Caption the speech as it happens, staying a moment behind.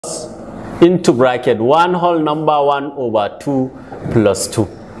into bracket 1 whole number 1 over 2 plus 2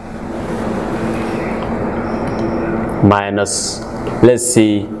 minus let's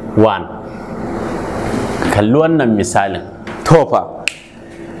say 1. Kalli wannan misalin tofa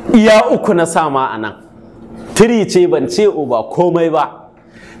iya uku na sama a nan 3 ce ban ce over komai ba,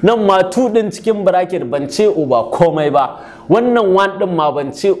 nan ma 2 din cikin bracket ban ce over komai ba, wannan 1 din ma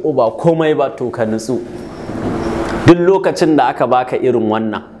ban ce over komai ba. To ka nutsu, duk lokacin da aka baka irin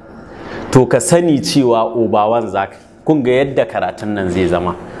wannan to ka sani cewa over 1 zaka. Kun ga yadda karatun nan zai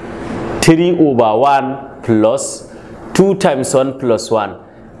zama 3 over 1 plus 2 times 1 plus 1,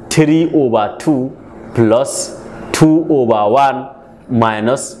 3 over 2 plus 2 over 1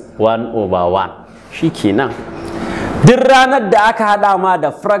 minus 1 over 1. Shikenan. Duk ranar da aka hada ma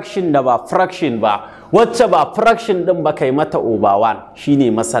da fraction da ba fraction ba, wacce ba fraction din ba kai mata over 1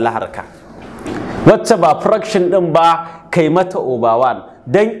 shine maslaharka, wacce ba fraction din ba kai mata over 1,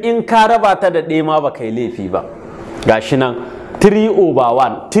 dan in ka raba ta da ɗaya ma ba kai laifi ba. Gashi nan 3 over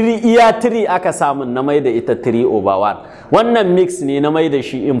 1, 3 iya 3 aka samu na mai da ita 3 over 1. Wannan mix ne na mai da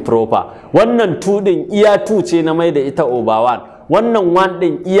shi improper, wannan 2 din iya 2 ce na mai da ita over 1, wannan 1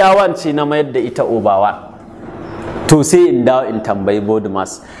 din iya 1 ce na mai da ita over 1. To sai in dawo in tambayi board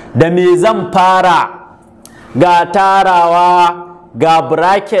mass, da me zan fara? Ga tarawa, ga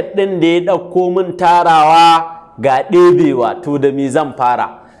bracket din da ya ɗauko min tarawa, ga ɗebewa, to da me zan fara?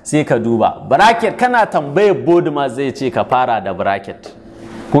 Sai ka duba bracket, kana tambayar board mass zai ce ka fara da bracket.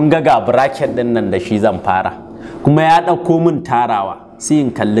 Kun ga bracket din nan da shi zan fara, kuma ya ɗauko min tarawa, sai in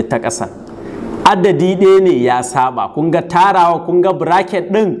kalli ta ƙasa adadi ɗaya ne ya saba. Kun ga tarawa, kun ga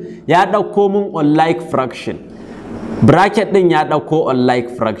bracket din ya ɗauko min unlike fraction, bracket din ya ɗauko unlike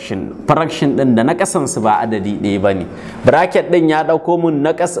fraction, fraction din da na ƙasansu ba adadi ɗaya ba ne, bracket din ya ɗauko min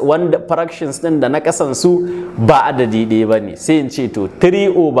na wanda fractions din da na ƙasansu ba adadi ɗaya ba ne. Sai in ce to 3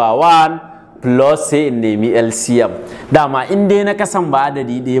 over 1 plus, sai in nemi LCM. Dama in dai na ƙasan ba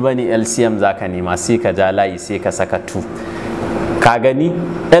adadi ɗaya ba ne, LCM za ka nema, sai ka ja layi sai ka saka 2. Ka gani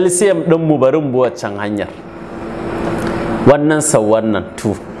LCM ɗin mu bari mu waccan hanyar, wannan sau wannan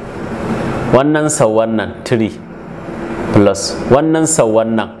 2, wannan sau wannan 3 plus wannan sau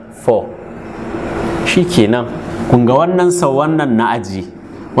wannan 4. Shikenan. Kun ga wannan sau wannan na aji,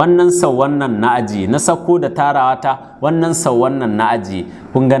 wannan sau wannan na aji, na sako da tarawa ta wannan sau wannan na aji.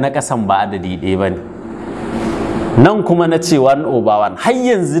 Kun ga na kasan ba adadi ɗaya ba ne, nan kuma na ce 1 over 1. har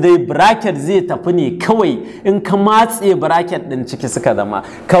yanzu dai bracket zai tafi ne kawai in ka matse bracket ɗin ciki suka zama,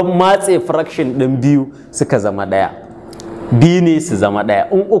 ka matse fraction ɗin biyu suka zama ɗaya, biyu ne su zama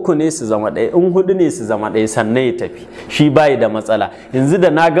ɗaya, in uku ne su zama ɗaya, in hudu ne su zama ɗaya, sannan ya tafi. Shi bai da matsala. Yanzu da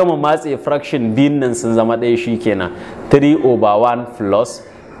na gama matse fraction biyun nan sun zama ɗaya, shi kenan 3 over 1 plus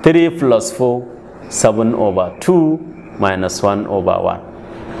 3 plus 4 7 over 2 minus 1 over 1.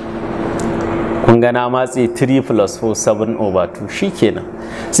 Kun ga na matse 3 plus 4 7 over 2, shi kenan.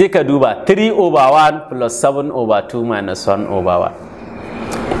 Sai ka duba 3 over 1 plus 7 over 2 minus 1 over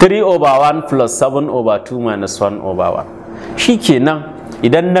 1, 3 over 1 plus 7 over 2 minus 1 over 1. Shikenan.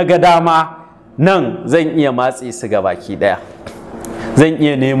 Idan na ga dama nan zan iya matse su ga baki daya, zan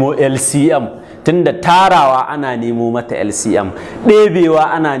iya nemo LCM, tunda tarawa ana nemo mata LCM,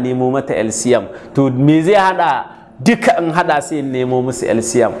 ɗebewa ana nemo mata LCM. To me zai hada duka in hada sai in nemo musu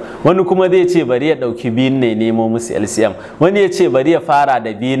LCM? Wani kuma zai ce bari ya dauki biyun ne nemo musu LCM, wani ya ce bari ya fara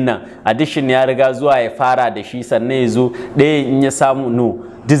da biyun nan, addition ya riga zuwa ya fara da shi sannan ya zo ɗaya in ya samu. No,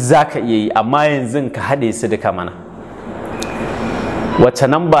 duk zaka iya yi, amma yanzu ka haɗe su duka mana. Wacce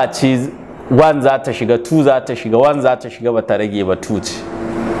namba ce 1 za ta shiga, 2 za ta shiga, 1 za ta shiga, ba ta rage ba, 2 ce.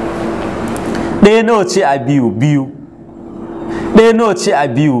 Ɗaya nawa ce a biyu? Biyu. Ɗaya nawa ce a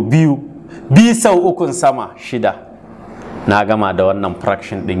biyu? Biyu. Biyu sau ukun sama 6. Na gama da wannan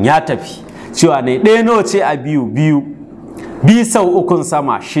fraction ɗin ya tafi. Cewa ne ɗaya nawa ce a biyu? Biyu. Biyu sau ukun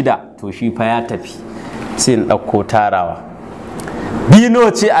sama 6, to shi fa ya tafi. Sai in ɗauko tarawa. Biyu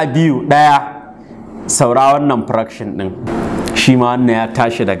nawa ce a biyu? Ɗaya. Saura wannan fraction ɗin. Shi ma wannan ya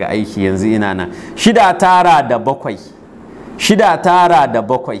tashi daga aiki, yanzu ina nan. 6 tara da 7, 6 tara da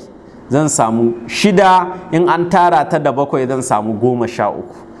 7 zan samu 6 in an tara ta da 7 zan samu 13.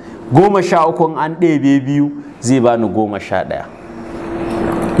 13 in an ɗebe biyu zai bani 11.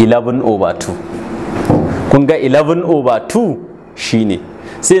 11 over 2. Kun ga 11 over 2 shine.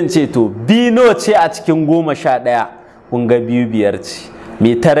 Sai in ce to bino ce a cikin 11. Kun ga biyu 5 ce.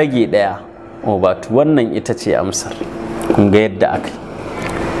 Me ta rage 1 over 2. Wannan ita ce amsar. Kun ga yadda aka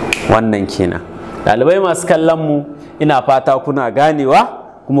yi. Wannan kenan. Ɗalibai masu kallon mu, ina fata kuna ganewa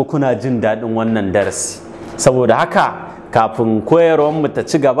kuma kuna jin daɗin wannan darasi. Saboda haka kafin koyarwar mu ta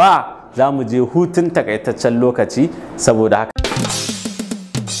ci gaba, za mu je hutun takaitaccen lokaci. Saboda haka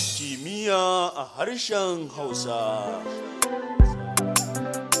Kimiyya a harshen Hausa.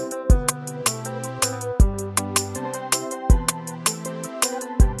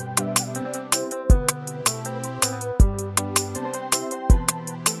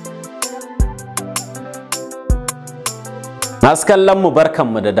 Masu kallon mu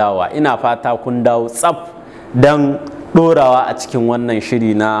barkanmu da dawa, ina fata kun dawo tsaf don ɗorawa a cikin wannan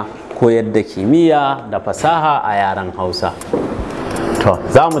shiri na koyar da kimiyya da fasaha a yaren Hausa. To,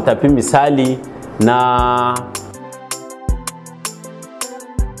 za mu tafi misali na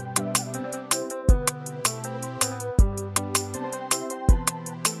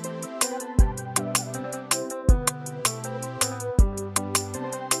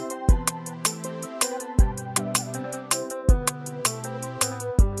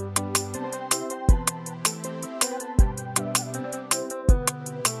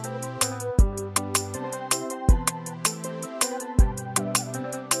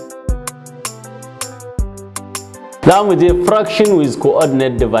za mu je fraction with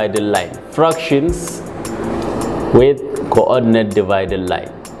coordinate divided line. Fractions with coordinate divided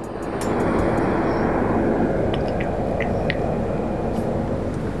line.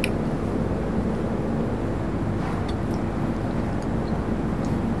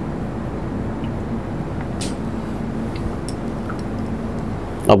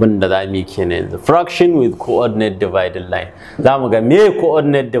 Abin da za mu yi kenan yanzu, fraction with coordinate divided line. Za mu ga me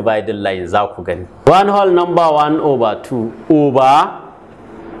coordinate divided line za ku gani. One whole number 1 over 2 over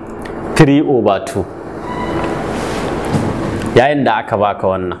 3 over 2. Yayin da aka baka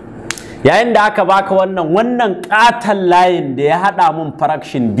wannan. Yayin da aka baka wannan katon line da ya haɗa mun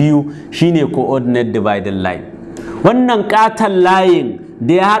fraction biyu shine coordinate divided line. Wannan katon line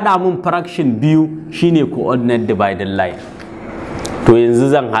da ya haɗa mun fraction biyu shine coordinate divided line. To yanzu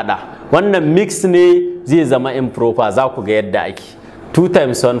zan hada wannan mix ne zai zama improper, za ku ga yadda ake 2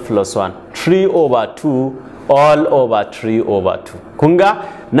 times 1 plus 1 3 over 2 all over 3 over 2. kun ga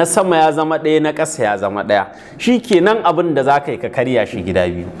na sama ya zama ɗaya, na ƙasa ya zama ɗaya. Shi kenan abin da za ka yi, ka karya shi gida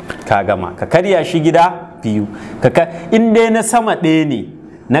biyu, ka gama ka karya shi gida biyu. In dai na sama ɗaya ne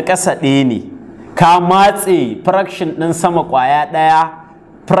na ƙasa ɗaya ne, ka matse fraction ɗin sama ƙwaya ɗaya,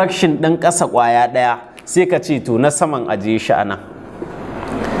 fraction ɗin ƙasa ƙwaya ɗaya, sai ka ce to na saman ajiye shi a nan.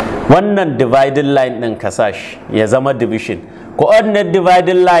 Wannan divided line ɗin ka sa shi ya zama division, coordinate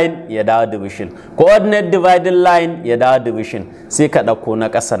divided line ya dawo division, coordinate divided line ya dawo division, sai ka ɗauko na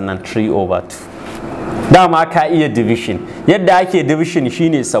ƙasan nan 3 over 2. Dama ka iya division. Yadda ake division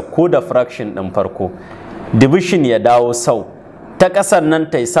shine sauko da fraction ɗin farko, division ya dawo sau, ta ƙasan nan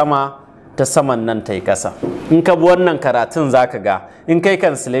ta yi sama, ta saman nan ta yi ƙasa. In ka bi wannan karatun za ka ga in kai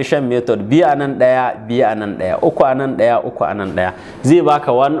cancellation method, biyu a nan ɗaya, biyu a nan ɗaya, uku a nan ɗaya, uku a nan ɗaya, zai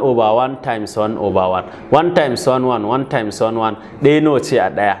baka 1 over 1 times 1 over 1, 1 times 1 1, 1 times 1 1, ɗaya nawa ce a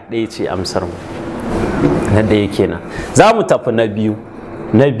ɗaya, ɗaya ce amsar mu. Na ɗaya kenan. Za mu tafi na biyu.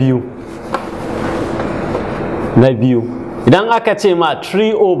 Na biyu idan aka ce ma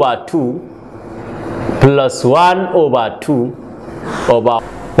 3 over 2 plus 1 over 2 over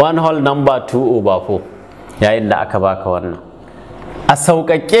 1 whole number 2 over 4. Yayin da aka baka wannan, a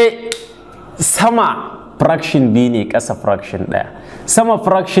sauƙaƙe sama fraction biyu ne, ƙasa fraction ɗaya, sama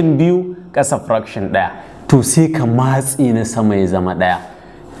fraction biyu, ƙasa fraction ɗaya. To sai ka matse na sama ya zama ɗaya,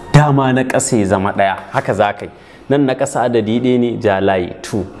 dama na ƙasa ya zama ɗaya. Haka za ka yi. Nan na ƙasa adadi ɗaya ne, ja layi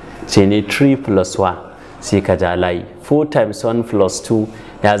 2, ce ne 3 plus 1, sai ka ja layi 4 times 1 plus 2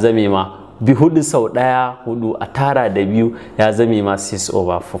 ya zame ma hudu sau ɗaya hudu, a tara da biyu ya zame ma 6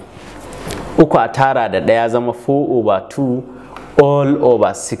 over 4. Uku a tara da ɗaya zama 4 over 2 all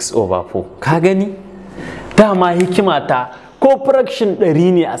over 6 over 4. Ka gani? Dama hikimata ko fraction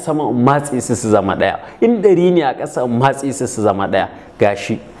 100 ne a sama in matse su zama ɗaya, in 100 ne a ƙasa in matse su zama ɗaya.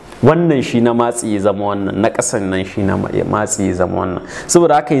 Gashi wannan shi na matse ya zama wannan, na ƙasan nan shi na matse ya zama wannan.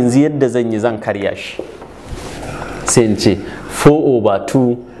 Saboda haka yanzu yadda zan yi, zan karya shi, sai in ce 4 over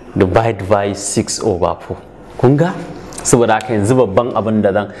 2 divide by 6 over 4. kun ga? Saboda haka yanzu babban abin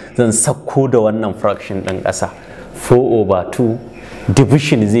da zan sako da wannan fraction ɗin ƙasa, 4 over 2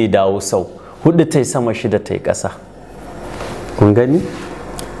 division zai dawo sau, 4 ta yi sama, 6 ta yi ƙasa. kun gani?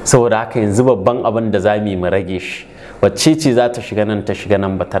 Saboda haka yanzu babban abin da za mu rage shi, wacce ce za ta shiga nan ta shiga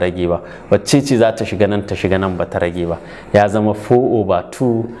nan ba ta rage ba, wacce ce za ta shiga nan ta shiga nan ba ta rage ba, ya zama 4 over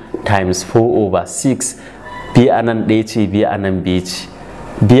 2 times 4 over 6. biyu a nan ɗaya ce, biyu a nan biyu ce,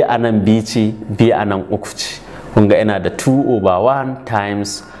 biyu a nan biyu ce, biyu a nan uku ce. kun ga ina da 2 over 1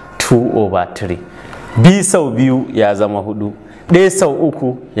 times 2 over 3. Biyu sau biyu ya zama 4, ɗaya sau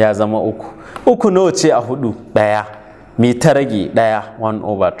uku ya zama 3. Uku nawa ce a 4? Ɗaya. Me ta rage? Ɗaya, 1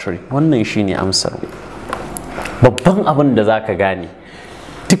 over 3. Wannan shine amsar. Babban abin da za ka gane,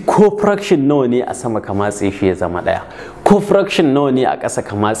 duk ko fraction nawa ne a sama ka matse shi ya zama ɗaya, ko fraction nawa ne a ƙasa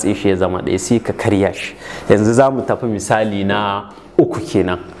ka matse shi ya zama ɗaya, sai ka karya shi. Yanzu za mu tafi misali na uku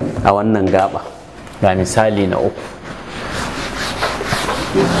kenan a wannan gaba. Ga misali na uku.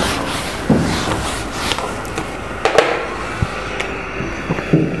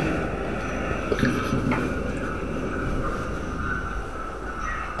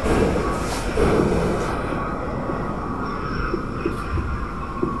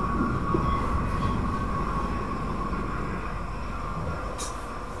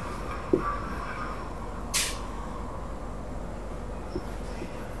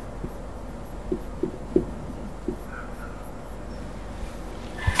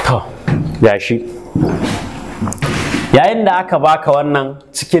 Gashi yayin da aka baka wannan,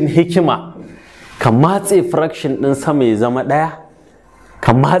 cikin hikima ka matse fraction ɗin sama ya zama ɗaya,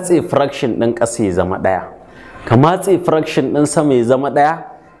 ka matse fraction ɗin ƙasa ya zama ɗaya, ka matse fraction ɗin sama ya zama ɗaya,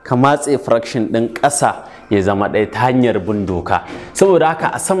 ka matse fraction ɗin ƙasa ya zama ɗaya ta hanyar bin doka. Saboda haka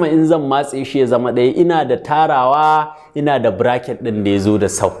a sama in zan matse shi ya zama ɗaya, ina da tarawa, ina da bracket ɗin da ya zo da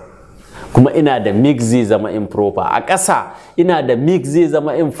sau, kuma ina da mix zai zama improper. A ƙasa ina da mix zai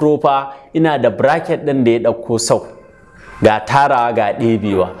zama improper, ina da bracket ɗin da ya ɗauko sau, ga tarawa ga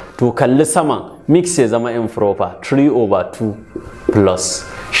ɗebewa. To kalli saman, mix ya zama improper 3/2 plus,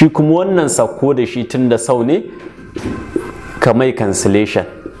 shi kuma wannan sauko da shi tun da sau ne ka mai cancellation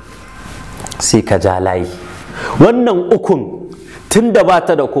sai ka ja layi. Wannan ukun tun da ba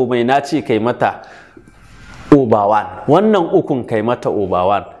ta da komai na ce kai mata over 1, wannan ukun kai mata over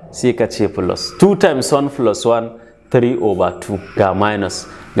 1 sai ka ce plus 2 times 1 plus 1 3/2 ga minus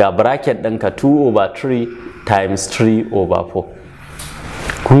ga bracket ɗinka 2/3 times 3/4.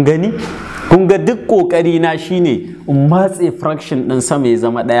 kun gani? Kun ga duk ƙoƙari na shine in matse fraction ɗin sama ya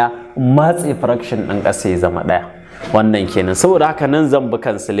zama ɗaya, in matse fraction ɗin ƙasa ya zama ɗaya. Wannan kenan. Saboda haka nan zan bi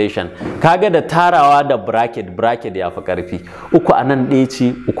cancellation. Kaga da tarawa da bracket ya fi ƙarfi. Uku a nan ɗaya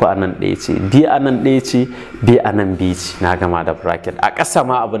ce, uku a nan ɗaya ce, biyu a nan ɗaya ce, biyu a nan biyu ce. Na gama da bracket. A ƙasa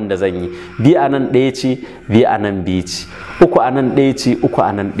ma abin da zan yi, biyu a nan ɗaya ce, biyu a nan biyu ce, uku a nan ɗaya ce, uku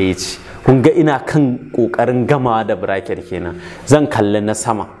a nan ɗaya ce. Kun ga ina kan ƙoƙarin gamawa da bracket kenan. Zan kalli na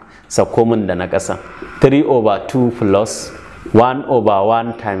sama, sako min da na ƙasa. 3/2 plus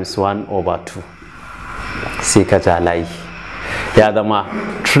 1/1 times 1/2. Sai ka ja layi, ya zama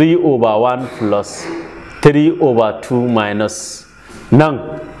 3/1 plus 3/2 minus nan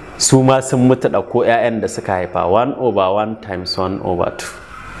su ma sun mutu ɗauko 'ya'yan da suka haifa 1/1 times 1/2.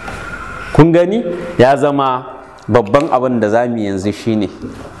 kun gani ya zama babban abin da za mu yanzu shine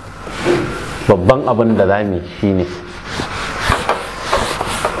babban abin da za mu shine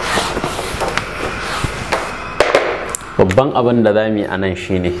babban abin da za mu yi a nan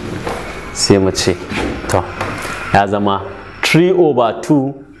shine sai mu ce to ya zama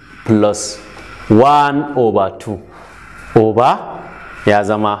 3/2 plus 1/2 over ya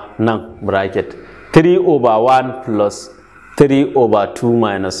zama nan bracket 3/1 plus 3/2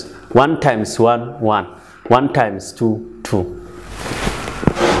 minus 1 times 1 1 1 times 2 2.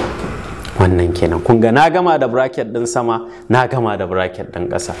 Wannan kenan kun ga na gama da bracket din sama na gama da bracket din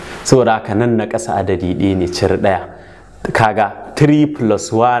ƙasa, saboda haka nan na ƙasa adadi ɗaya ne cir ɗaya. Kaga 3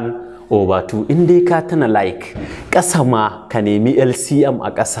 plus 1/2 in dai ka tana like ƙasa ma ka nemi LCM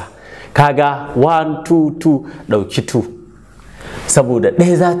a ƙasa. Kaga 1 2 2 ɗauki 2 saboda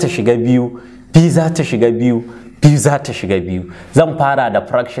ɗaya za ta shiga biyu, biyu za ta shiga biyu, biyu za ta shiga biyu. Zan fara da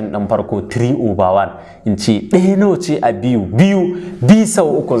fraction ɗin farko 3/1 in ce ɗaya nawa ce a biyu, biyu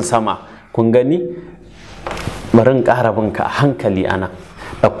sau ukun sama. Kun gani? Bari in ƙara binka a hankali ana.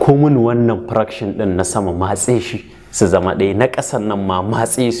 Ɗauko mini wannan fraction ɗin na sama matse shi su zama ɗaya, na ƙasan nan ma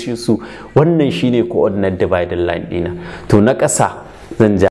matse su. Wannan shine coordinate dividing line ɗina. To na ƙasa zan ja